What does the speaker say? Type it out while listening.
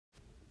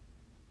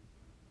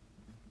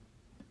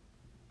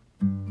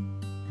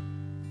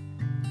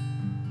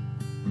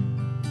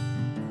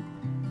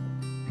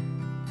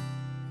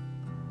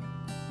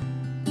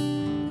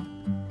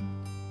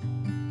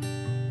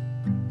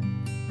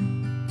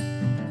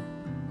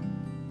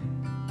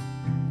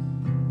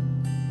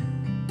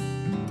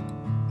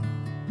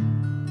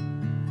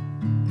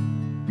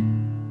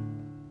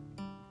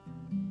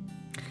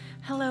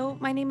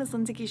my name is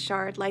Lindsay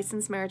Guichard,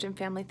 licensed marriage and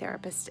family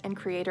therapist and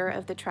creator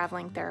of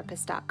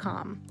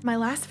thetravelingtherapist.com. My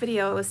last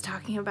video was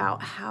talking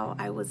about how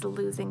I was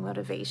losing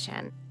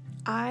motivation.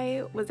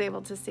 I was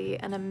able to see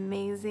an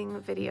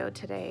amazing video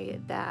today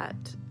that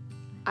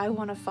I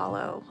want to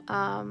follow.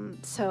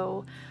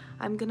 So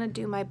I'm gonna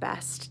do my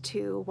best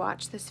to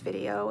watch this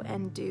video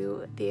and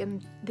do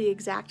the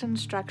exact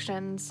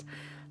instructions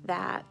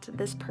that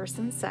this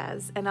person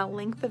says, and I'll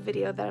link the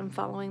video that I'm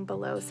following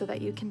below so that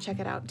you can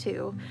check it out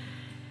too.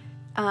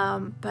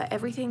 But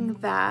everything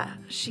that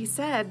she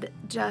said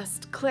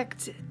just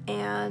clicked,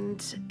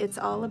 and it's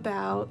all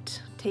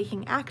about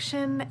taking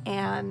action,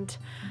 and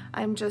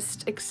I'm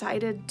just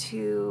excited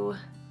to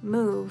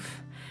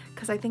move,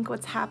 because I think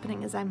what's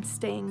happening is I'm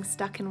staying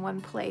stuck in one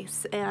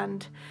place.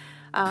 And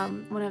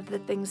one of the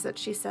things that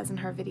she says in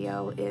her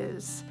video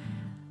is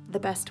the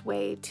best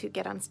way to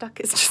get unstuck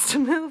is just to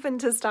move and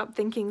to stop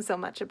thinking so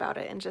much about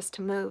it and just to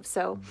move.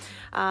 So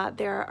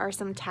there are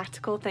some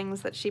tactical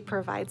things that she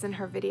provides in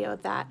her video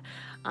that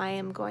I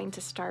am going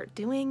to start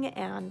doing,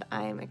 and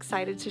I'm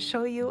excited to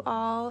show you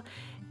all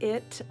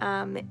it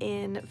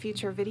in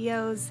future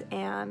videos,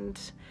 and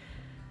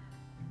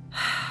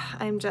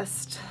I'm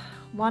just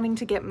wanting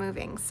to get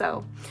moving.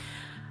 So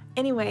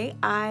anyway,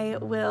 I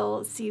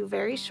will see you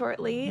very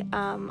shortly.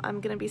 I'm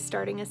going to be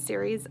starting a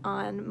series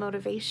on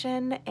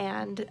motivation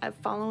and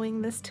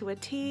following this to a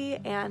T,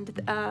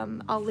 and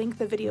I'll link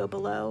the video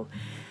below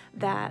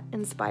that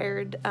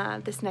inspired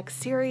this next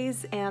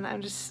series, and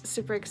I'm just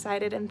super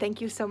excited, and thank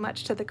you so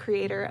much to the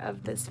creator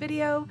of this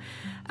video.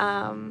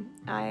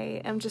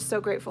 I am just so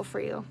grateful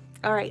for you.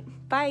 All right,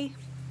 bye.